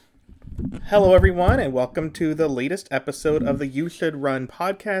Hello, everyone, and welcome to the latest episode of the You Should Run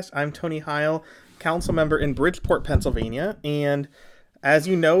podcast. I'm Tony Heil, council member in Bridgeport, Pennsylvania, and as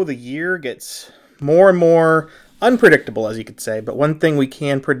you know, the year gets more and more unpredictable, as you could say. But one thing we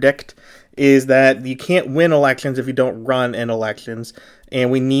can predict is that you can't win elections if you don't run in elections,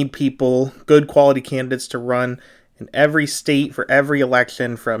 and we need people, good quality candidates, to run in every state for every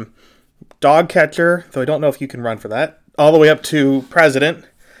election, from dog catcher, though I don't know if you can run for that, all the way up to president.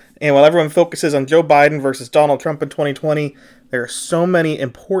 And while everyone focuses on Joe Biden versus Donald Trump in 2020, there are so many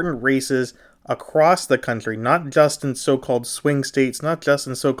important races across the country, not just in so-called swing states, not just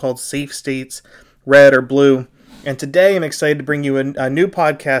in so-called safe states, red or blue. And today I'm excited to bring you a new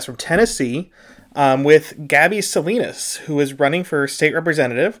podcast from Tennessee with Gabby Salinas, who is running for state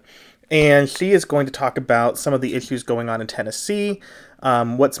representative. And she is going to talk about some of the issues going on in Tennessee,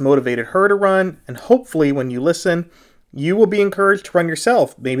 what's motivated her to run, and hopefully when you listen, you will be encouraged to run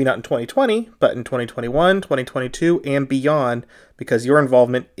yourself, maybe not in 2020, but in 2021, 2022, and beyond, because your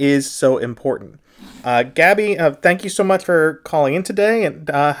involvement is so important. Gabby, thank you so much for calling in today, and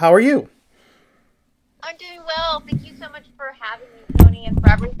how are you? I'm doing well. Thank you so much for having me, Tony, and for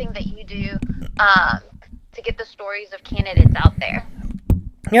everything that you do to get the stories of candidates out there.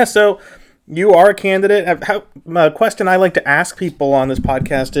 Yeah, so you are a candidate. A question I like to ask people on this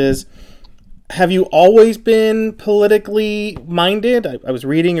podcast is, have you always been politically minded? I was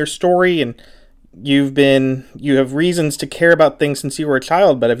reading your story, and you have reasons to care about things since you were a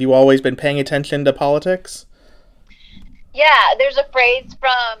child, but have you always been paying attention to politics? Yeah, there's a phrase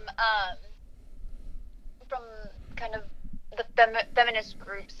from kind of the feminist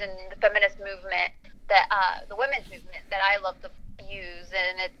groups and the feminist movement that the women's movement that I love to use,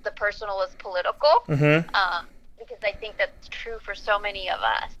 and it's the personal is political, Mm-hmm. because I think that's true for so many of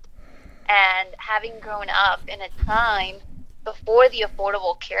us. And having grown up in a time before the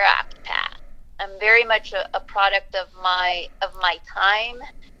Affordable Care Act passed, I'm very much a product of my time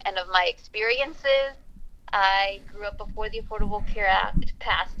and of my experiences. I grew up before the Affordable Care Act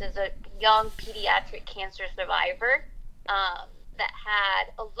passed as a young pediatric cancer survivor that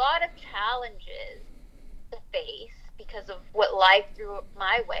had a lot of challenges to face because of what life threw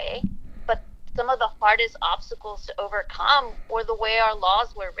my way. But some of the hardest obstacles to overcome were the way our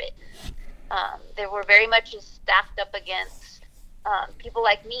laws were written. They were very much stacked up against people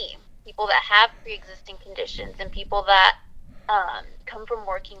like me, people that have pre-existing conditions, and people that come from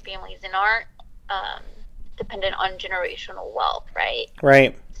working families and aren't dependent on generational wealth, right?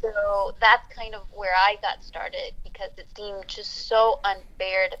 Right. So that's kind of where I got started because it seemed just so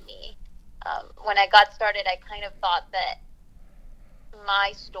unfair to me. When I got started, I kind of thought that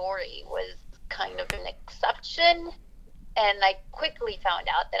my story was kind of an exception, and I quickly found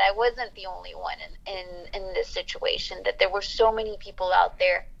out that I wasn't the only one in this situation, that there were so many people out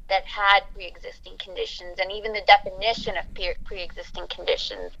there that had pre-existing conditions, and even the definition of pre-existing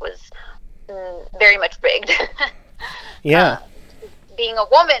conditions was very much rigged. Yeah. Being a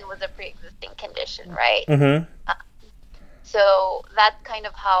woman was a pre-existing condition, right? Mm-hmm. So that's kind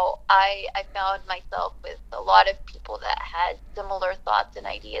of how I found myself with a lot of people that had similar thoughts and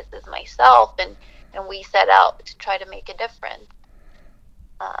ideas as myself, and we set out to try to make a difference.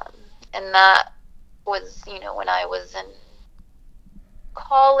 And that was, when I was in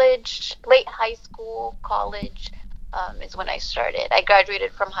college, late high school, college, is when I started. I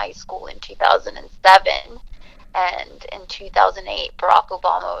graduated from high school in 2007. And in 2008, Barack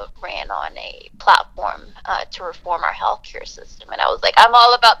Obama ran on a platform to reform our healthcare system. And I was like, I'm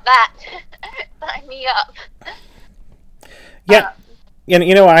all about that. Sign me up. Yeah.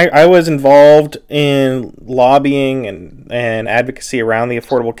 I was involved in lobbying and advocacy around the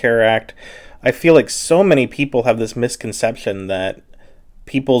Affordable Care Act. I feel like so many people have this misconception that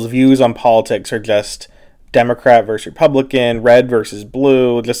people's views on politics are just Democrat versus Republican, red versus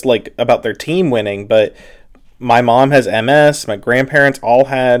blue, just like about their team winning. But my mom has MS. My grandparents all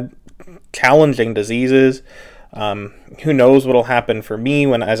had challenging diseases. Who knows what'll happen for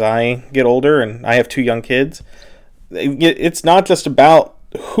me as I get older, and I have two young kids. It's not just about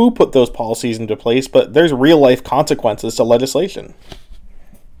who put those policies into place, but there's real life consequences to legislation.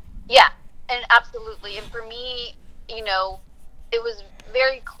 Yeah, and absolutely. And for me, it was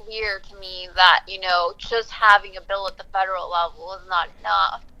very clear to me that, just having a bill at the federal level is not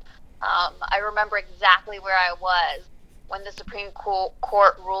enough. I remember exactly where I was when the Supreme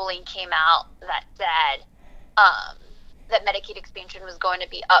Court ruling came out that said that Medicaid expansion was going to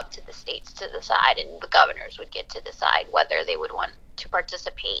be up to the states to decide, and the governors would get to decide whether they would want to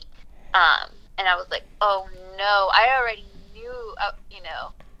participate. And I was like, oh no, I already knew,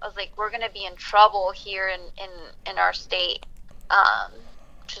 I was like, we're going to be in trouble here in our state,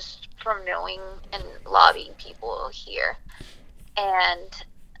 just from knowing and lobbying people here. And,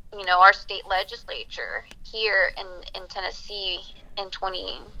 our state legislature here in Tennessee in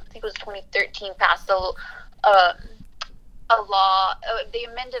I think it was 2013, passed a law. They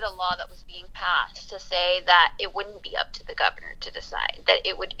amended a law that was being passed to say that it wouldn't be up to the governor to decide, that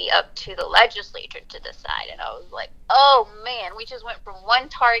it would be up to the legislature to decide. And I was like, oh man, we just went from one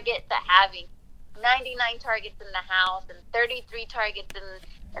target to having 99 targets in the House and 33 targets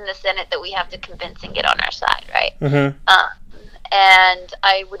in the Senate that we have to convince and get on our side, right? Mm-hmm. And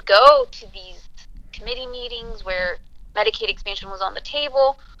I would go to these committee meetings where Medicaid expansion was on the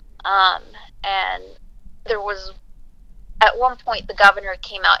table, and there was, at one point, the governor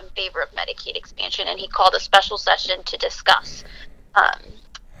came out in favor of Medicaid expansion, and he called a special session to discuss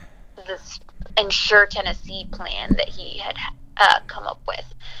this Insure Tennessee plan that he had come up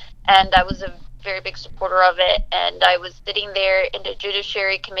with. And I was a very big supporter of it, and I was sitting there in the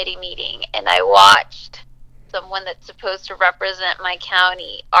Judiciary Committee meeting, and I watched someone that's supposed to represent my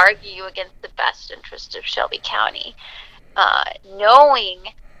county argue against the best interest of Shelby County, knowing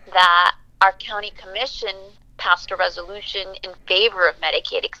that our county commission passed a resolution in favor of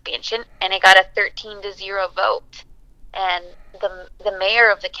Medicaid expansion, and it got a 13-0 vote. And the mayor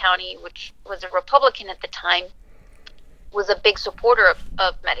of the county, which was a Republican at the time, was a big supporter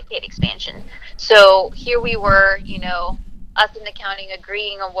of Medicaid expansion. So here we were, us in the county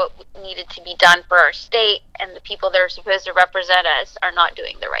agreeing on what needed to be done for our state, and the people that are supposed to represent us are not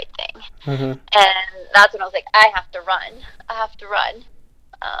doing the right thing. Mm-hmm. And that's when I was like, I have to run,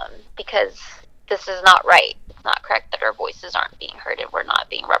 because this is not right. It's not correct that our voices aren't being heard and we're not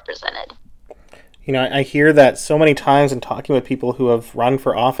being represented. I hear that so many times in talking with people who have run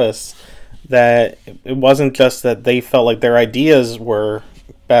for office, that it wasn't just that they felt like their ideas were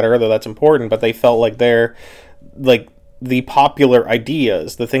better, though that's important, but they felt like the popular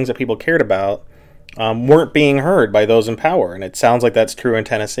ideas, the things that people cared about, weren't being heard by those in power. And it sounds like that's true in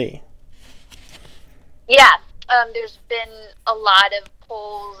Tennessee. Yeah, there's been a lot of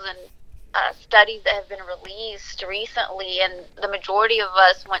polls and studies that have been released recently, and the majority of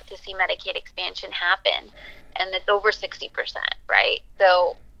us want to see Medicaid expansion happen, and it's over 60%, right?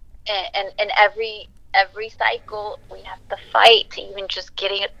 So, and every cycle we have to fight to even just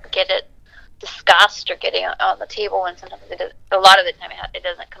get it discussed or getting it on the table, and sometimes a lot of the time it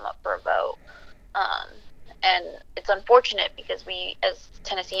doesn't come up for a vote, and it's unfortunate because we as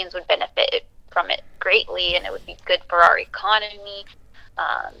Tennesseans would benefit from it greatly, and it would be good for our economy.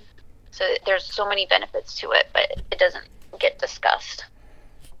 So there's so many benefits to it, but it doesn't get discussed.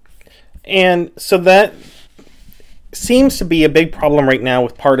 And so that seems to be a big problem right now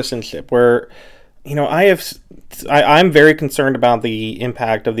with partisanship, where, I'm very concerned about the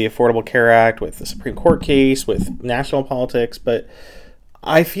impact of the Affordable Care Act with the Supreme Court case, with national politics, but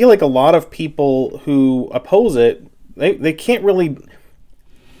I feel like a lot of people who oppose it, they can't really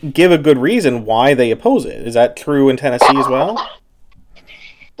give a good reason why they oppose it. Is that true in Tennessee as well?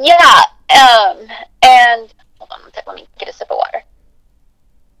 Yeah, and hold on one second, let me get a sip of water.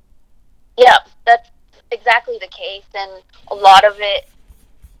 Yeah, that's exactly the case, and a lot of it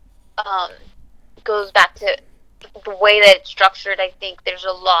goes back to the way that it's structured. I think there's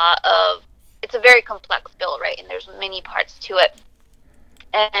it's a very complex bill, right, and there's many parts to it,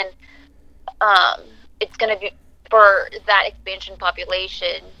 and it's going to be, for that expansion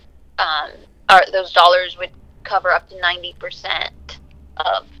population, those dollars would cover up to 90%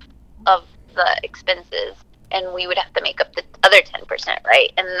 of the expenses, and we would have to make up the other 10%,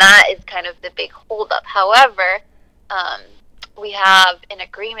 right? And that is kind of the big holdup. However, we have an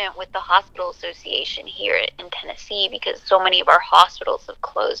agreement with the Hospital Association here in Tennessee, because so many of our hospitals have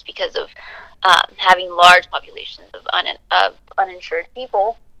closed because of having large populations of uninsured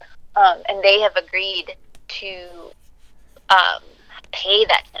people, and they have agreed to pay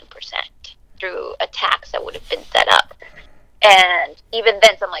that 10% through a tax that would have been set up. And even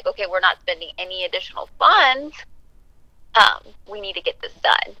then, so I'm like, okay, we're not spending any additional funds. We need to get this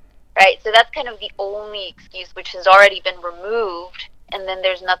done, right? So that's kind of the only excuse, which has already been removed. And then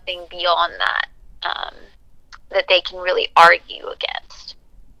there's nothing beyond that that they can really argue against.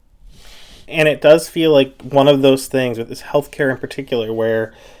 And it does feel like one of those things with this healthcare in particular,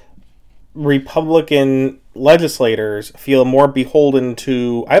 where Republican legislators feel more beholden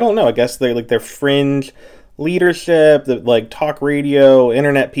to, I don't know, I guess they're like their fringe leadership, the talk radio,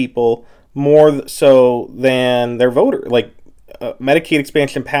 internet people, more so than their voter. Medicaid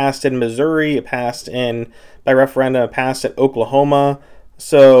expansion passed in Missouri, it passed by referendum, it passed in Oklahoma.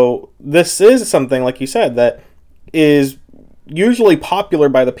 So this is something, like you said, that is usually popular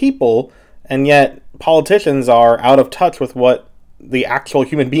by the people, and yet politicians are out of touch with what the actual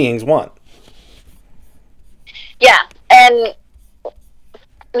human beings want. Yeah, and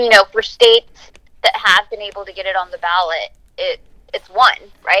for states that have been able to get it on the ballot, it's won,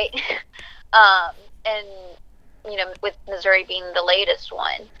 right? And with Missouri being the latest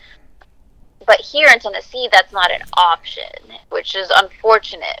one. But here in Tennessee, that's not an option, which is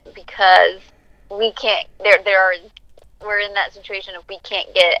unfortunate because we can't. We're in that situation if we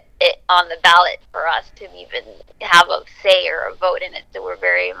can't get it on the ballot for us to even have a say or a vote in it. So we're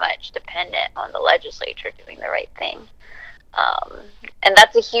very much dependent on the legislature doing the right thing, and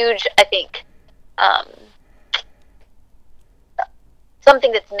that's a huge, I think,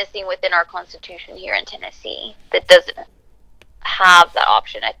 something that's missing within our Constitution here in Tennessee that doesn't have that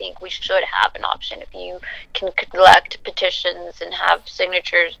option. I think we should have an option. If you can collect petitions and have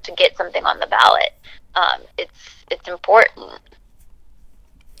signatures to get something on the ballot, it's important.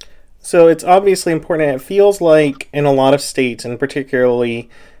 So it's obviously important. It feels like in a lot of states, and particularly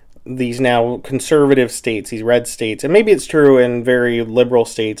these now conservative states, these red states, and maybe it's true in very liberal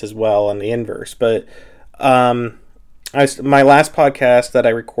states as well on the inverse, but my last podcast that I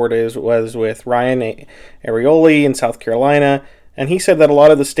recorded was with Ryan Arioli in South Carolina, and he said that a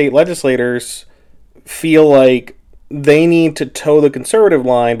lot of the state legislators feel like they need to toe the conservative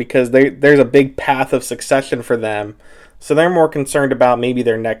line because there's a big path of succession for them. So they're more concerned about maybe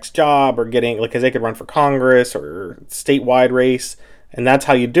their next job or getting, because they could run for Congress or statewide race, and that's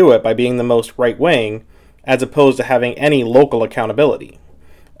how you do it, by being the most right-wing, as opposed to having any local accountability.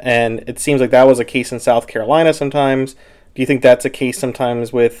 And it seems like that was a case in South Carolina sometimes. Do you think that's a case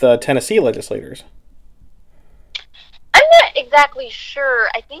sometimes with Tennessee legislators? I'm not exactly sure.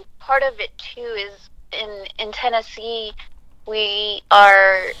 I think part of it, too, is in Tennessee, we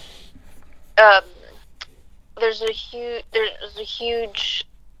are... there's a huge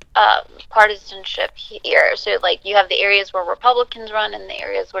partisanship here. So, you have the areas where Republicans run and the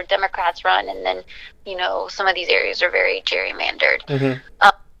areas where Democrats run, and then, some of these areas are very gerrymandered. Mm-hmm.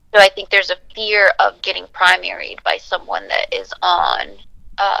 So I think there's a fear of getting primaried by someone that is on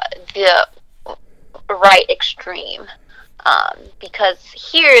the right extreme, because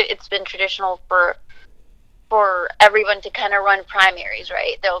here it's been traditional for everyone to kind of run primaries,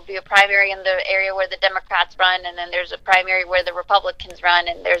 right? There'll be a primary in the area where the Democrats run, and then there's a primary where the Republicans run,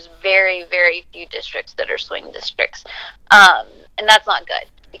 and there's very, very few districts that are swing districts, and that's not good.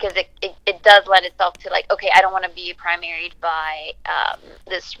 Because it does lend itself to okay, I don't want to be primaried by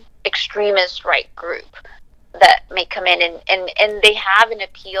this extremist right group that may come in and they have an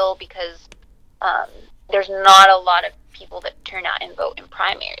appeal because there's not a lot of people that turn out and vote in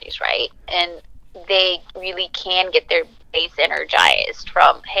primaries, right? And they really can get their base energized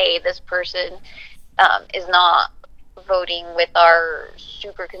from, hey, this person is not voting with our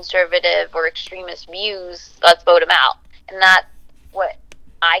super conservative or extremist views, let's vote them out. And that's what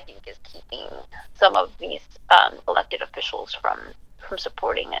I think is keeping some of these elected officials from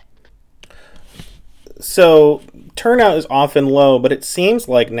supporting it. So turnout is often low, but it seems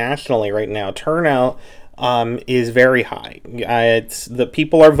like nationally right now, turnout is very high. It's the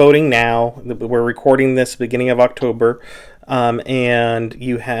people are voting now. We're recording this beginning of October, and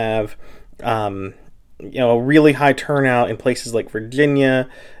you have a really high turnout in places like Virginia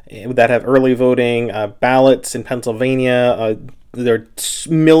that have early voting, ballots in Pennsylvania. There are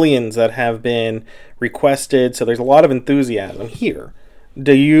millions that have been requested, so there's a lot of enthusiasm here.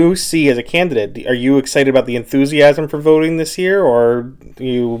 Do you see, as a candidate, are you excited about the enthusiasm for voting this year, or are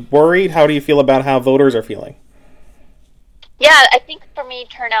you worried? How do you feel about how voters are feeling? Yeah, I think for me,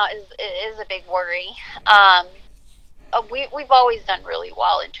 turnout is a big worry. We've always done really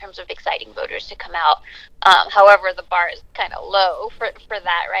well in terms of exciting voters to come out. However, the bar is kind of low for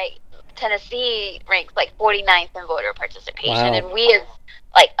that, right? Tennessee ranks 49th in voter participation, wow. And we as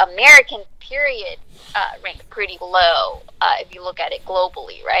Americans, period, rank pretty low if you look at it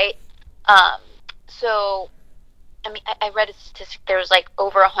globally, right? So, I mean, I read a statistic. There was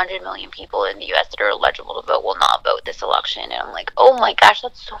over 100 million people in the U.S. that are eligible to vote will not vote this election, and I'm like, oh my gosh,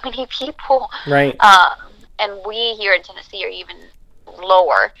 that's so many people, right? And we here in Tennessee are even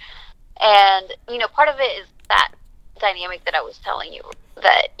lower, and part of it is that dynamic that I was telling you,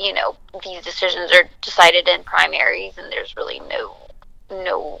 that these decisions are decided in primaries and there's really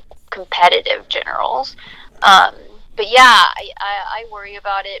no competitive generals, but yeah, I worry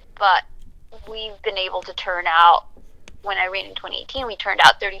about it. But we've been able to turn out. When I ran in 2018, we turned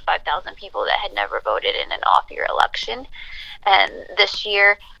out 35,000 people that had never voted in an off-year election, and this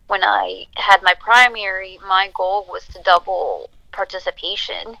year when I had my primary, my goal was to double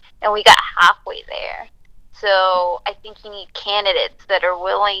participation, and we got halfway there. So I think you need candidates that are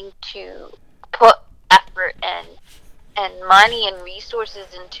willing to put effort and and money and resources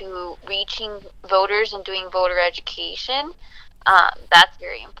into reaching voters and doing voter education, that's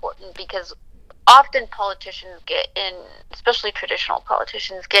very important, because often politicians get in, especially traditional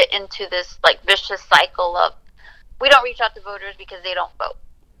politicians, get into this like vicious cycle of, we don't reach out to voters because they don't vote.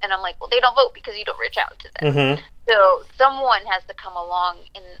 And I'm like, well, they don't vote because you don't reach out to them. Mm-hmm. So someone has to come along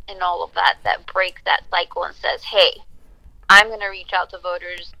in all of that breaks that cycle and says, hey, I'm going to reach out to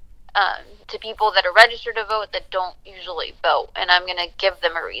voters, to people that are registered to vote that don't usually vote, and I'm going to give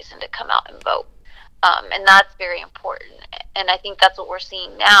them a reason to come out and vote. And that's very important. And I think that's what we're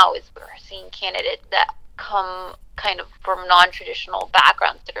seeing now, is we're seeing candidates that come kind of from non-traditional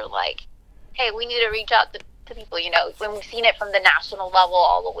backgrounds that are like, hey, we need to reach out to people, when we've seen it from the national level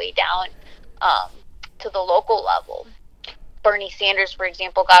all the way down to the local level. Bernie Sanders, for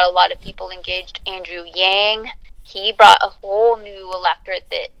example, got a lot of people engaged. Andrew Yang, he brought a whole new electorate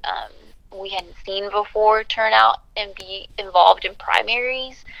that we hadn't seen before turn out and be involved in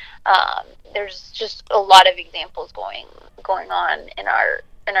primaries. There's just a lot of examples going on in our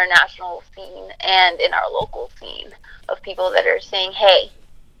national scene and in our local scene of people that are saying, hey,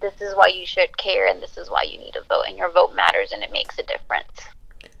 this is why you should care, and this is why you need to vote, and your vote matters, and it makes a difference.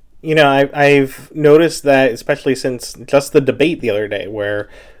 I've noticed that, especially since just the debate the other day, where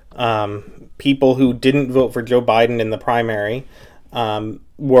people who didn't vote for Joe Biden in the primary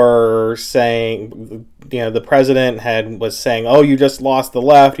were saying, the president was saying, oh, you just lost the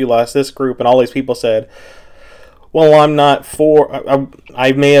left, you lost this group, and all these people said, well, I'm not for,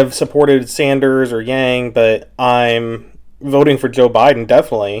 I may have supported Sanders or Yang, but I'm voting for Joe Biden,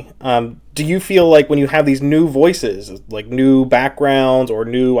 definitely. Do you feel like when you have these new voices, like new backgrounds or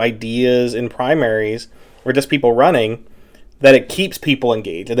new ideas in primaries, or just people running, that it keeps people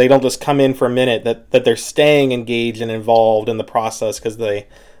engaged, and they don't just come in for a minute, that they're staying engaged and involved in the process because they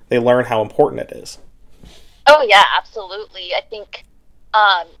learn how important it is? Oh, yeah, absolutely. I think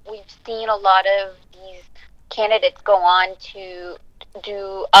we've seen a lot of these candidates go on to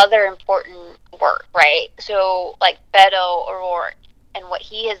do other important work, right? So like Beto O'Rourke and what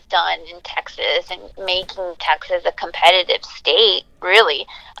he has done in Texas and making Texas a competitive state, really.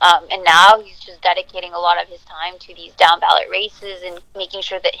 And now he's just dedicating a lot of his time to these down ballot races and making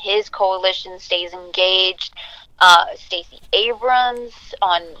sure that his coalition stays engaged. Stacey Abrams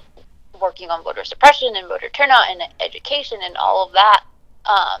on working on voter suppression and voter turnout and education and all of that.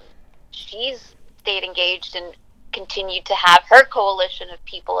 She's stayed engaged and continued to have her coalition of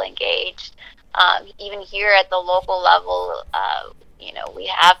people engaged. Even here at the local level, we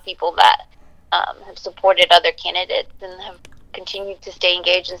have people that have supported other candidates and have continued to stay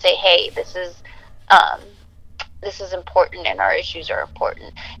engaged and say, hey, this is important and our issues are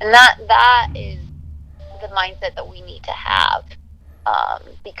important. And that is the mindset that we need to have,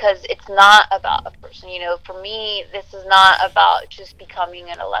 because it's not about a person. For me, this is not about just becoming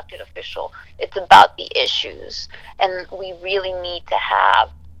an elected official. It's about the issues, and we really need to have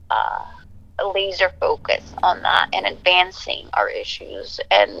a laser focus on that and advancing our issues.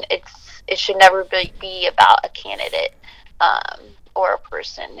 And it should never be about a candidate or a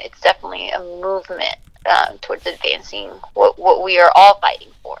person. It's definitely a movement towards advancing what we are all fighting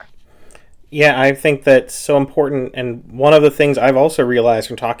for. Yeah, I think that's so important. And one of the things I've also realized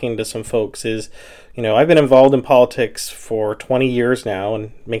from talking to some folks is, I've been involved in politics for 20 years now, and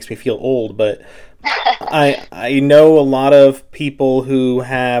it makes me feel old, but I know a lot of people who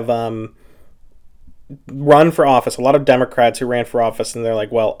have run for office, a lot of Democrats who ran for office, and they're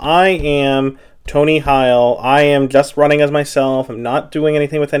like, well, I am Tony Heil. I am just running as myself. I'm not doing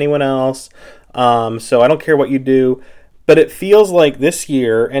anything with anyone else. So I don't care what you do. But it feels like this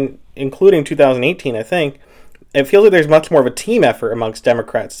year, and including 2018, I think, it feels like there's much more of a team effort amongst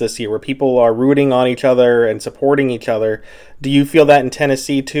Democrats this year, where people are rooting on each other and supporting each other. Do you feel that in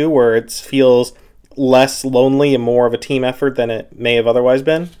Tennessee too, where it feels less lonely and more of a team effort than it may have otherwise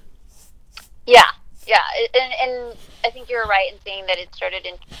been? Yeah. And I think you're right in saying that it started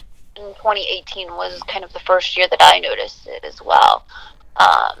in 2018 was kind of the first year that I noticed it as well.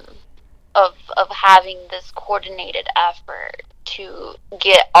 Of having this coordinated effort to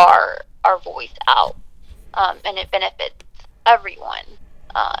get our voice out, and it benefits everyone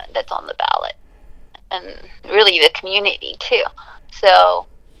that's on the ballot, and really the community too. So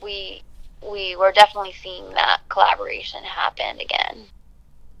we were definitely seeing that collaboration happen again.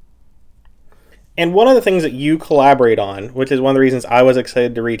 And one of the things that you collaborate on, which is one of the reasons I was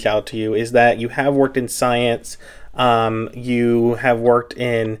excited to reach out to you, is that you have worked in science, you have worked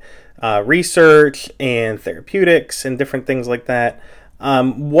in research and therapeutics and different things like that.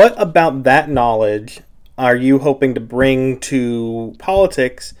 What about that knowledge are you hoping to bring to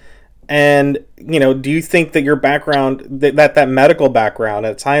politics And, do you think that your background, that medical background,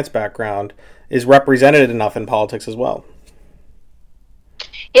 that science background, is represented enough in politics as well?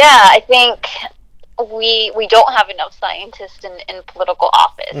 Yeah, I think we don't have enough scientists in political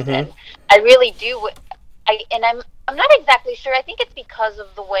office, and I really do. I'm not exactly sure. I think it's because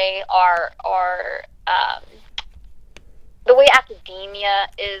of the way the way academia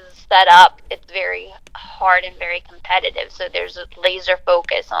is set up. It's very hard and very competitive. So there's a laser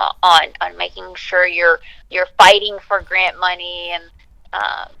focus on making sure you're fighting for grant money and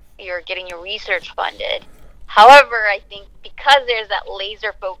you're getting your research funded. However, I think because there's that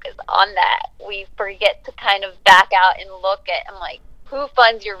laser focus on that, we forget to kind of back out and look at, who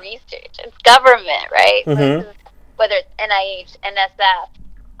funds your research? It's government, right? Mm-hmm. Whether it's NIH, NSF,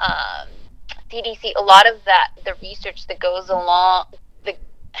 CDC, a lot of the research that goes along, that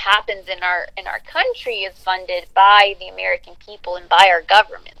happens in our country is funded by the American people and by our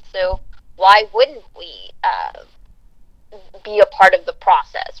government. So why wouldn't we be a part of the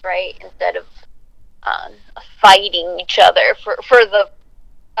process, right? Instead of fighting each other for the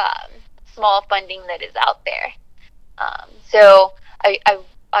small funding that is out there. So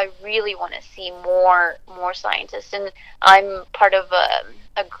I really want to see more scientists, and I'm part of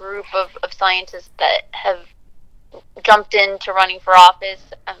a group of scientists that have jumped into running for office.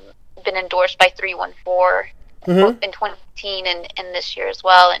 Been endorsed by 314 both in 2018 and this year as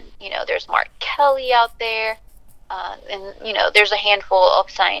well. And there's Mark Kelly out there, and there's a handful of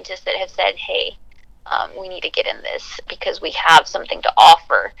scientists that have said, hey, we need to get in this because we have something to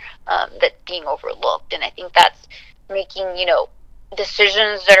offer that's being overlooked. And I think that's making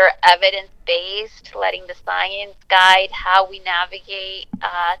decisions that are evidence-based, letting the science guide how we navigate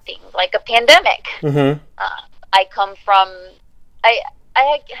things like a pandemic. I come from, I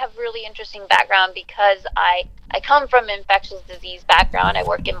have really interesting background because I come from an infectious disease background. I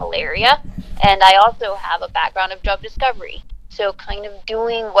work in malaria, and I also have a background of drug discovery. So kind of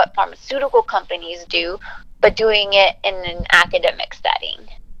doing what pharmaceutical companies do, but doing it in an academic setting,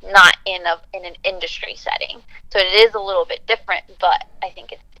 not in an industry setting. So it is a little bit different, but I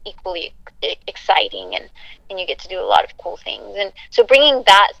think it's equally exciting, and you get to do a lot of cool things. And so bringing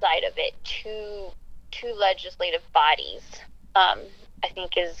that side of it to legislative bodies, I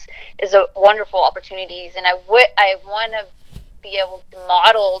think is a wonderful opportunities. And I want to be able to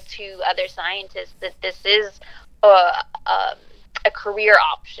model to other scientists that this is a career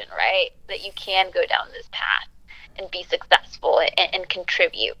option, right? That you can go down this path and be successful and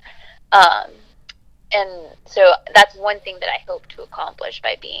contribute. And so that's one thing that I hope to accomplish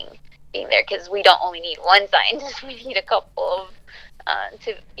by being there, because we don't only need one scientist, we need a couple of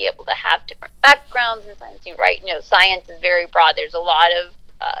to be able to have different backgrounds in science. You're right, science is very broad. There's a lot of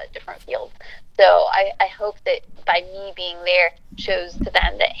different fields. So I hope that by me being there shows to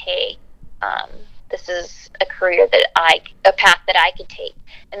them that, hey, this is a career a path that I could take.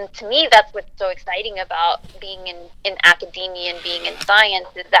 And to me, that's what's so exciting about being in academia and being in science,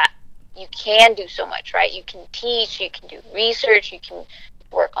 is that you can do so much, right? You can teach, you can do research, you can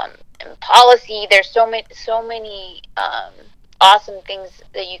work on policy. There's so many awesome things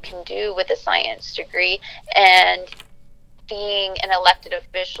that you can do with a science degree, and being an elected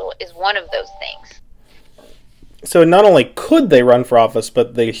official is one of those things. So not only could they run for office,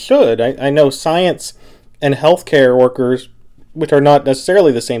 but they should. I know science and healthcare workers, which are not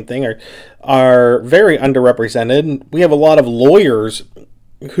necessarily the same thing, are very underrepresented. We have a lot of lawyers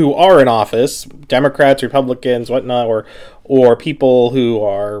who are in office, Democrats, Republicans, whatnot, or people who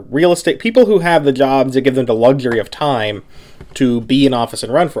are real estate, people who have the jobs that give them the luxury of time to be in office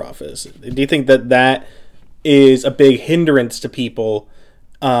and run for office. Do you think that is a big hindrance to people,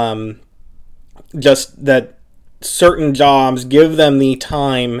 just that certain jobs give them the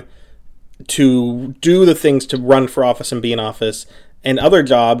time to do the things to run for office and be in office, and other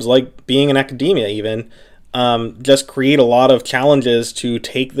jobs, like being in academia even, just create a lot of challenges to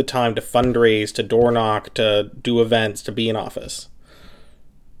take the time to fundraise, to door knock, to do events, to be in office?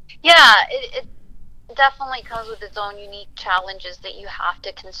 Yeah, it definitely comes with its own unique challenges that you have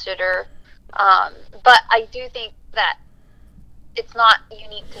to consider. But I do think that it's not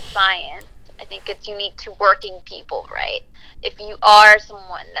unique to science. I think it's unique to working people, right? If you are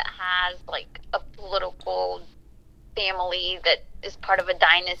someone that has a political family that is part of a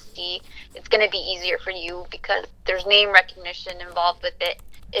dynasty, it's going to be easier for you because there's name recognition involved with it.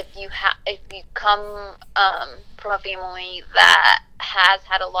 If you come from a family that has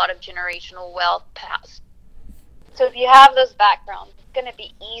had a lot of generational wealth passed, so if you have those backgrounds, it's going to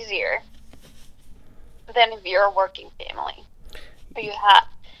be easier than if you're a working family.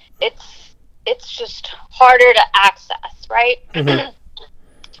 It's just harder to access, right? Mm-hmm.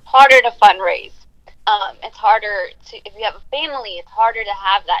 harder to fundraise. It's harder to, if you have a family, it's harder to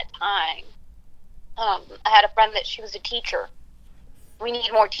have that time. I had a friend that she was a teacher. We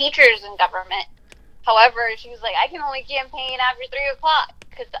need more teachers in government. However, she was like, I can only campaign after 3:00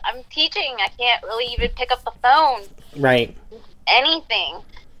 because I'm teaching. I can't really even pick up the phone. Right. Anything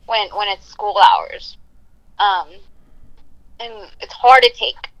when it's school hours. And it's hard to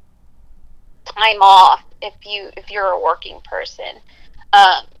take time off if you're a working person.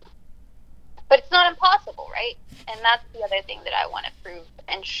 But it's not impossible, right? And that's the other thing that I want to prove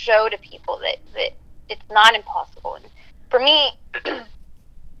and show to people, that it's not impossible. And for me,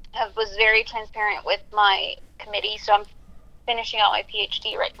 I was very transparent with my committee, so I'm finishing out my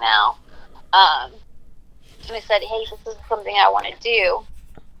PhD right now. And I said, hey, this is something I want to do.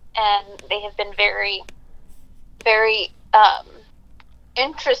 And they have been very, very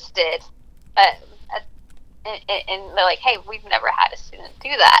interested. And they're like, hey, we've never had a student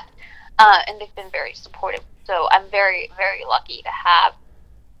do that. And they've been very supportive. So I'm very, very lucky to have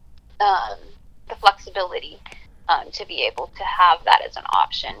the flexibility to be able to have that as an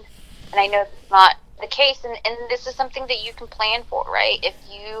option. And I know it's not the case, and this is something that you can plan for, right? If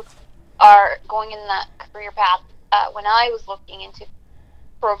you are going in that career path, when I was looking into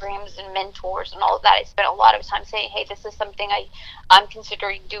programs and mentors and all of that, I spent a lot of time saying, hey, this is something I'm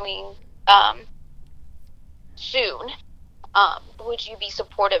considering doing soon. Would you be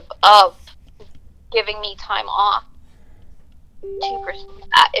supportive of giving me time off to pursue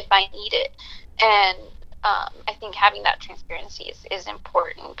that if I need it? And I think having that transparency is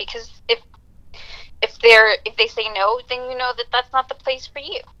important, because if they say no, then you know that that's not the place for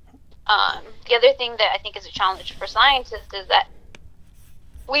you. The other thing that I think is a challenge for scientists is that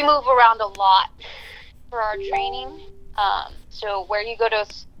we move around a lot for our training. So where you go to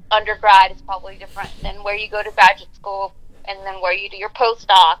undergrad is probably different than where you go to graduate school, and then where you do your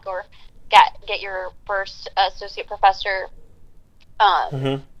postdoc or get your first associate professor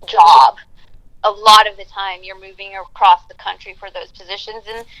job. A lot of the time you're moving across the country for those positions,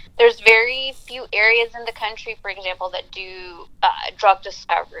 and there's very few areas in the country, for example, that do drug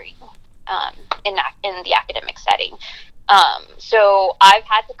discovery in the academic setting. So I've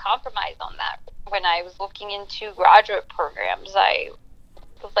had to compromise on that. When I was looking into graduate programs, I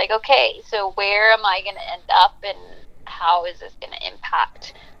was like, okay, so where am I going to end up, and how is this going to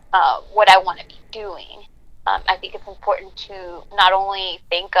impact what I want to be doing? I think it's important to not only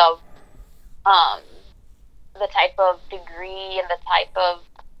think of the type of degree and the type of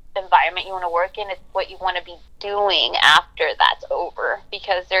environment you want to work in, it's what you want to be doing after that's over,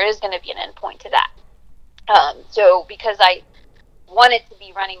 because there is going to be an end point to that. So because I wanted to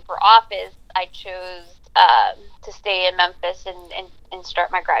be running for office, I chose to stay in Memphis and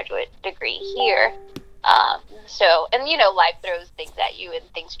start my graduate degree here. So, and life throws things at you and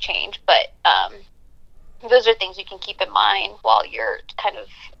things change, but those are things you can keep in mind while you're kind of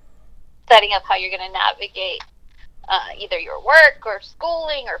setting up how you're going to navigate either your work or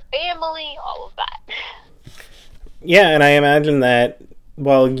schooling or family, all of that. Yeah, and I imagine that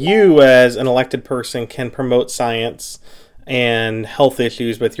while you as an elected person can promote science and health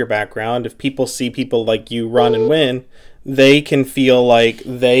issues with your background, if people see people like you run and win, they can feel like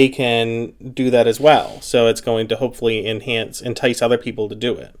they can do that as well. So it's going to hopefully entice other people to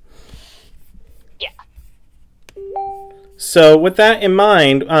do it. Yeah. So with that in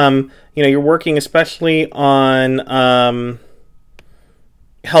mind, you're working especially on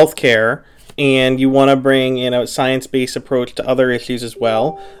healthcare, and you want to bring a science-based approach to other issues as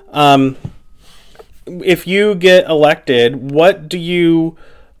well. If you get elected, what do you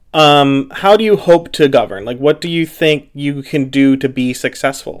how do you hope to govern? Like, what do you think you can do to be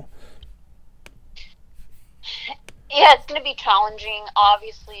successful? Yeah, it's going to be challenging,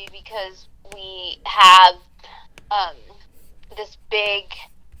 obviously, because we have this big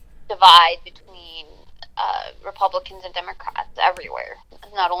divide between Republicans and Democrats everywhere,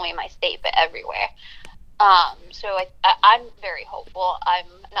 not only in my state, but everywhere. So I'm very hopeful. I'm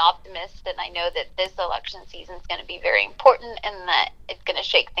an optimist, and I know that this election season is going to be very important, and that it's going to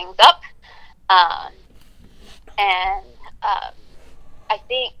shake things up. And I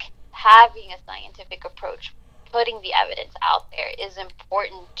think having a scientific approach, putting the evidence out there, is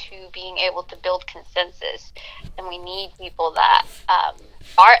important to being able to build consensus. And we need people that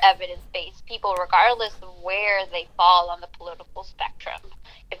are evidence-based people, regardless of where they fall on the political spectrum.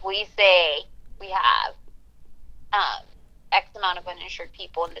 If we say we have X amount of uninsured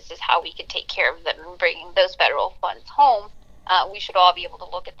people, and this is how we can take care of them and bringing those federal funds home, we should all be able to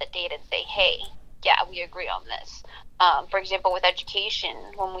look at the data and say, hey, yeah, we agree on this. For example, with education,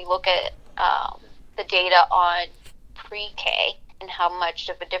 when we look at the data on pre-K, and how much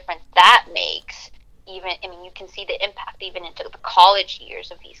of a difference that makes. Even, I mean, you can see the impact even into the college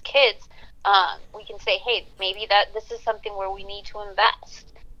years of these kids. We can say, hey, maybe that this is something where we need to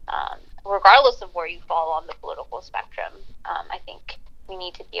invest, regardless of where you fall on the political spectrum. I think we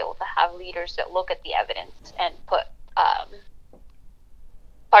need to be able to have leaders that look at the evidence and put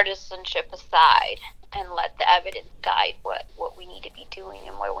partisanship aside and let the evidence guide what we need to be doing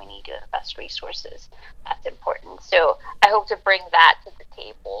and where we need to invest resources. That's important. So I hope to bring that to the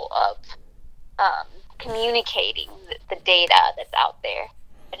table of communicating the data that's out there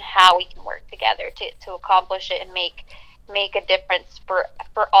and how we can work together to accomplish it and make a difference for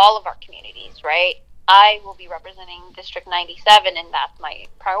all of our communities, right? I will be representing District 97, and that's my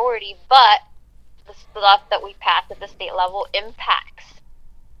priority, but the stuff that we pass at the state level impacts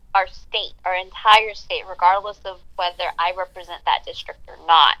our state, our entire state, regardless of whether I represent that district or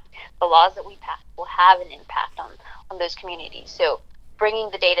not. The laws that we pass will have an impact on those communities. So bringing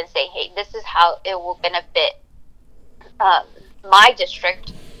the data and saying, hey, this is how it will benefit my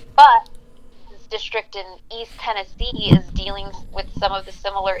district, but this district in East Tennessee is dealing with some of the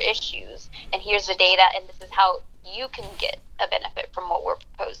similar issues, and here's the data, and this is how you can get a benefit from what we're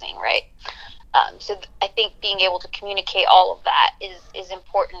proposing, right? So I think being able to communicate all of that is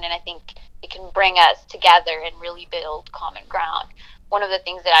important, and I think it can bring us together and really build common ground. One of the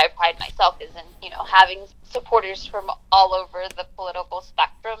things that I pride myself is in, having supporters from all over the political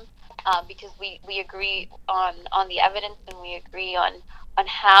spectrum, because we agree on the evidence, and we agree on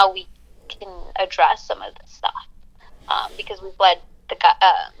how we can address some of this stuff, because we've let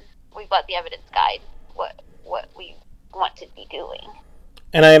the evidence guide what we want to be doing.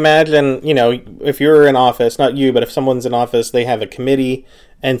 And I imagine, if you're in office, not you, but if someone's in office, they have a committee,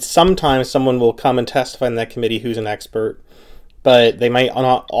 and sometimes someone will come and testify in that committee who's an expert, but they might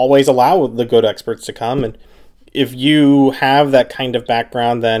not always allow the good experts to come. And if you have that kind of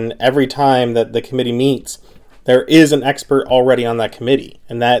background, then every time that the committee meets, there is an expert already on that committee.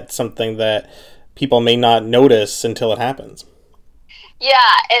 And that's something that people may not notice until it happens. Yeah,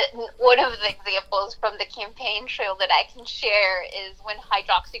 one of the examples from the campaign trail that I can share is when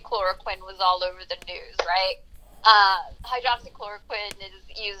hydroxychloroquine was all over the news, right? Hydroxychloroquine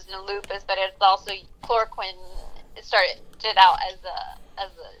is used in lupus, but it's also chloroquine. It started out as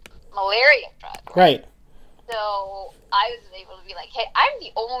a malaria drug, right? So I was able to be like, hey, I'm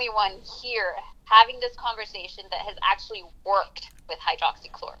the only one here having this conversation that has actually worked with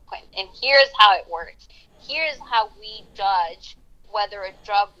hydroxychloroquine, and here's how it works. Here's how we judge whether a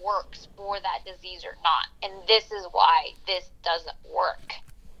drug works for that disease or not, and this is why this doesn't work,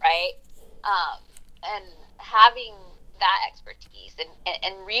 right? And having that expertise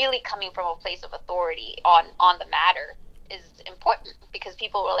and really coming from a place of authority on the matter is important, because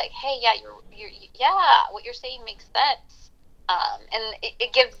people were like, hey, yeah, what you're saying makes sense, and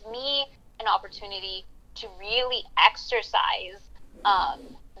it gives me an opportunity to really exercise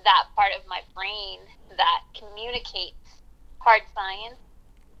that part of my brain that communicates hard science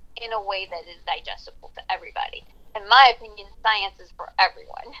in a way that is digestible to everybody. In my opinion, science is for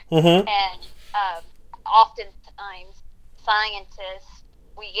everyone. Mm-hmm. And oftentimes, scientists,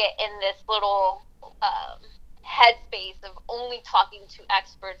 we get in this little headspace of only talking to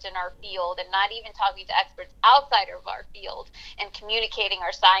experts in our field and not even talking to experts outside of our field and communicating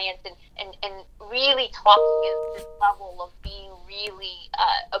our science and really talking at this level of being really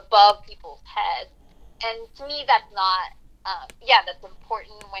above people's heads. And to me, that's not, that's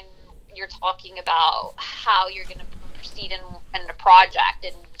important when you're talking about how you're going to proceed in a project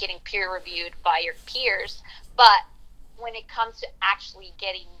and getting peer reviewed by your peers. But when it comes to actually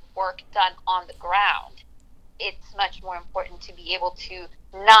getting work done on the ground, it's much more important to be able to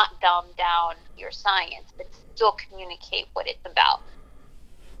not dumb down your science, but still communicate what it's about.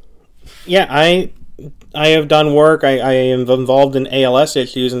 Yeah, I have done work. I am involved in ALS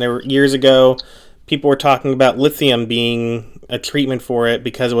issues, and there were years ago, people were talking about lithium being a treatment for it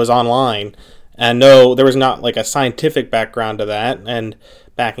because it was online. And no, there was not like a scientific background to that and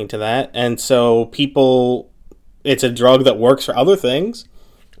backing to that. And so it's a drug that works for other things,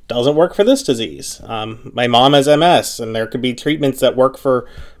 doesn't work for this disease. My mom has MS, and there could be treatments that work for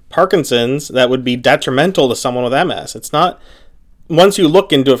Parkinson's that would be detrimental to someone with MS. It's not, once you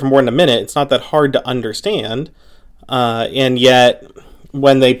look into it for more than a minute, it's not that hard to understand. And yet,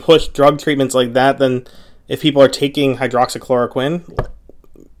 when they push drug treatments like that, then if people are taking hydroxychloroquine,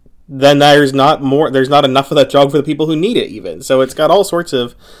 then there's not enough of that drug for the people who need it even. So it's got all sorts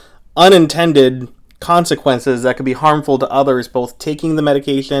of unintended consequences that could be harmful to others, both taking the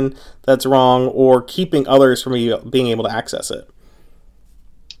medication that's wrong or keeping others from being able to access it.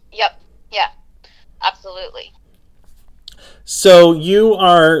 Yep. Yeah. Absolutely. So you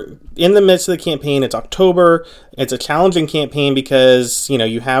are in the midst of the campaign. It's October. It's a challenging campaign because,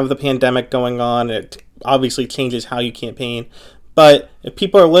 you have the pandemic going on. It obviously changes how you campaign. But if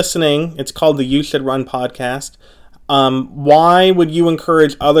people are listening, it's called the You Should Run podcast. Why would you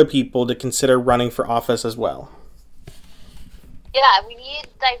encourage other people to consider running for office as well? Yeah, we need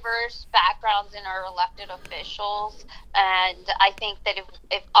diverse backgrounds in our elected officials, and I think that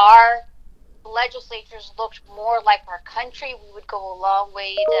if our legislatures looked more like our country, we would go a long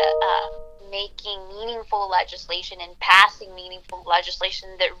way to making meaningful legislation and passing meaningful legislation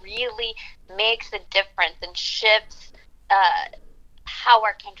that really makes a difference and shifts how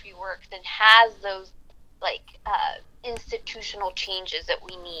our country works and has those institutional changes that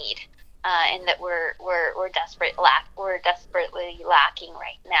we need. And that we're desperately lacking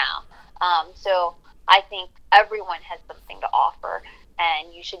right now. So I think everyone has something to offer,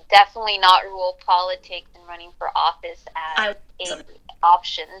 and you should definitely not rule politics and running for office as an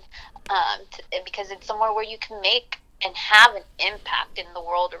option, because it's somewhere where you can make and have an impact in the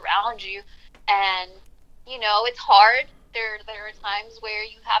world around you. And it's hard. There are times where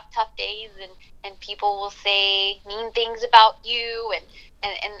you have tough days, and people will say mean things about you, and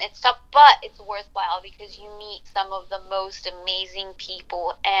it's tough, but it's worthwhile because you meet some of the most amazing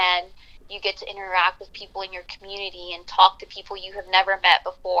people, and you get to interact with people in your community and talk to people you have never met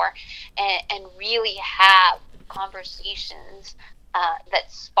before, and really have conversations that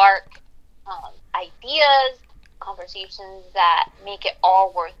spark ideas, conversations that make it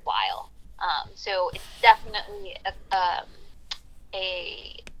all worthwhile. So it's definitely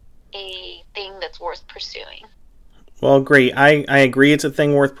a thing that's worth pursuing. Well, great. I agree it's a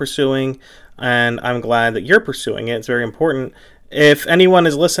thing worth pursuing, and I'm glad that you're pursuing it. It's very important. If anyone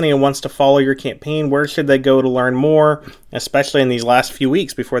is listening and wants to follow your campaign, where should they go to learn more, especially in these last few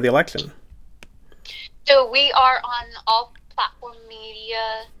weeks before the election? So we are on all platform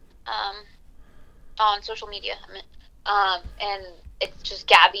media, on social media, and it's just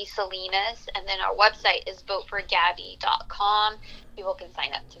Gabby Salinas, and then our website is voteforgabby.com. People can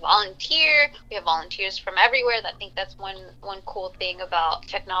sign up to volunteer. We have volunteers from everywhere. I think that's one cool thing about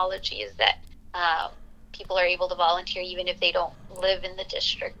technology is that people are able to volunteer even if they don't live in the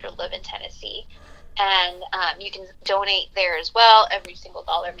district or live in Tennessee. And you can donate there as well. Every single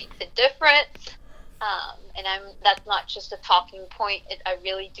dollar makes a difference. And that's not just a talking point. I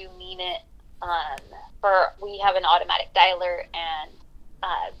really do mean it. We have an automatic dialer, and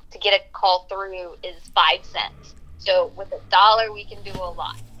to get a call through is 5 cents. So with $1, we can do a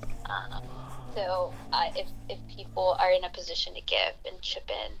lot. So if people are in a position to give and chip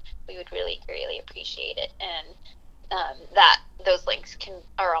in, we would really, really appreciate it. And those links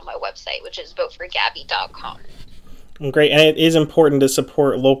are on my website, which is voteforgabby.com. Great, and it is important to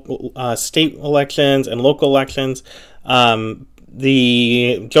support local state elections and local elections.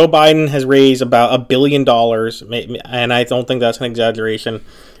 The Joe Biden has raised about $1 billion, and I don't think that's an exaggeration.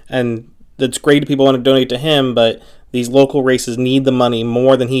 And it's great people want to donate to him, but these local races need the money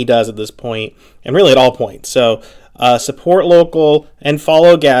more than he does at this point, and really at all points. So support local and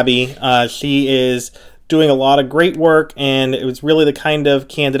follow Gabby. She is doing a lot of great work, and it was really the kind of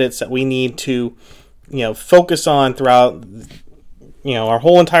candidates that we need to focus on throughout our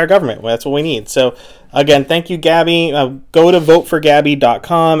whole entire government. That's what we need. So again, thank you, Gabby. Go to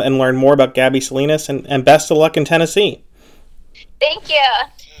voteforgabby.com and learn more about Gabby Salinas, and best of luck in Tennessee. Thank you.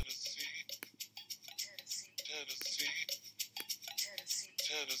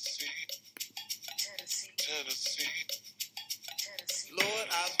 Lord,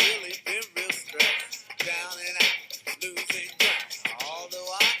 I've really been real stressed, down and out, losing ground. Although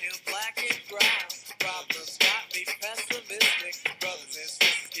I am black and brown, problems got me pessimistic. Brothers and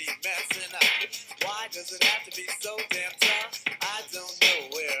sisters keep messing up. Why does it have to be so damn tough? I don't know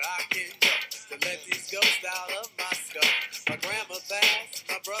where I can go to let these ghosts out of my skull. My grandma passed,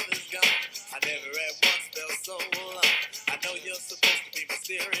 my brother's gone. I never at once felt so alone. I know you're supposed to be my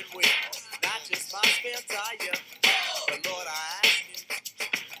steering wheel, not just my spare tire. But Lord, I ask you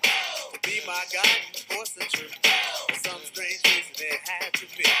to be my guiding force and truth. For some strange reason it had to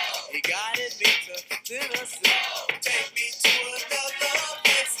be. He guided me to Tennessee. Take me to another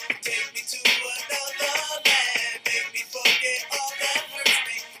place. Take me to another land. Make me forget all that hurts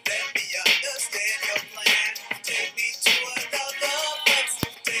me. Let me understand your plan. Take me to another place.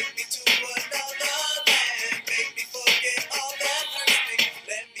 Take me to another land. Make me forget all that hurts me.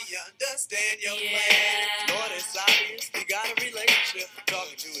 Let me understand your plan. Lord, it's obvious we got a relationship,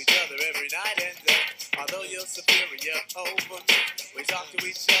 talking to each other every night and day. Although you're superior over me, we talk to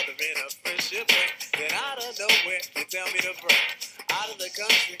each other in a friendship way. Then out of nowhere, you tell me to pray. out of the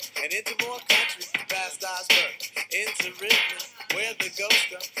country and into more country, past Iceberg, into Richmond, where the ghost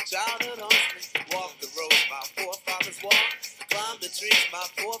of childhood haunts me. Walk the roads my forefathers walked, climb the trees my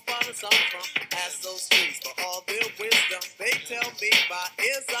forefathers hung from. Ask those trees for all their wisdom. They tell me my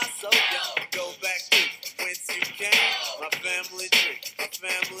ears are so young. Go back to whence you came, my family tree, my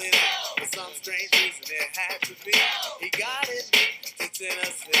family name. For some strange reason it had to be. He guided me to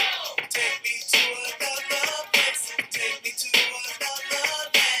Tennessee. Take me to another place. Take me to another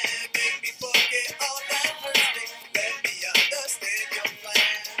land. Make me forget all that hurts me. Let me understand your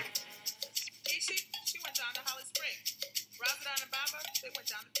plan. She went down to Holly Springs. Razadon and Baba, they went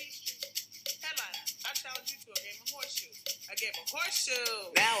down to Peachtree. Headliner, I challenge you to a game of horseshoes. A game of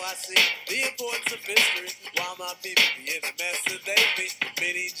horseshoes. Now I see the importance of history. While my people be in the mess that they be.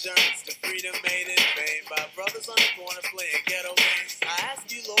 Many journeys to freedom made in vain by brothers on the corner playing ghetto games. I ask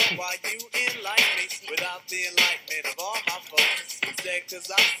you, Lord, why you enlighten me without the enlightenment of all my folks. Instead, cause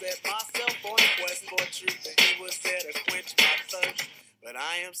I set myself on a quest for truth, and he was there to quench my thirst. But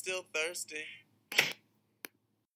I am still thirsty.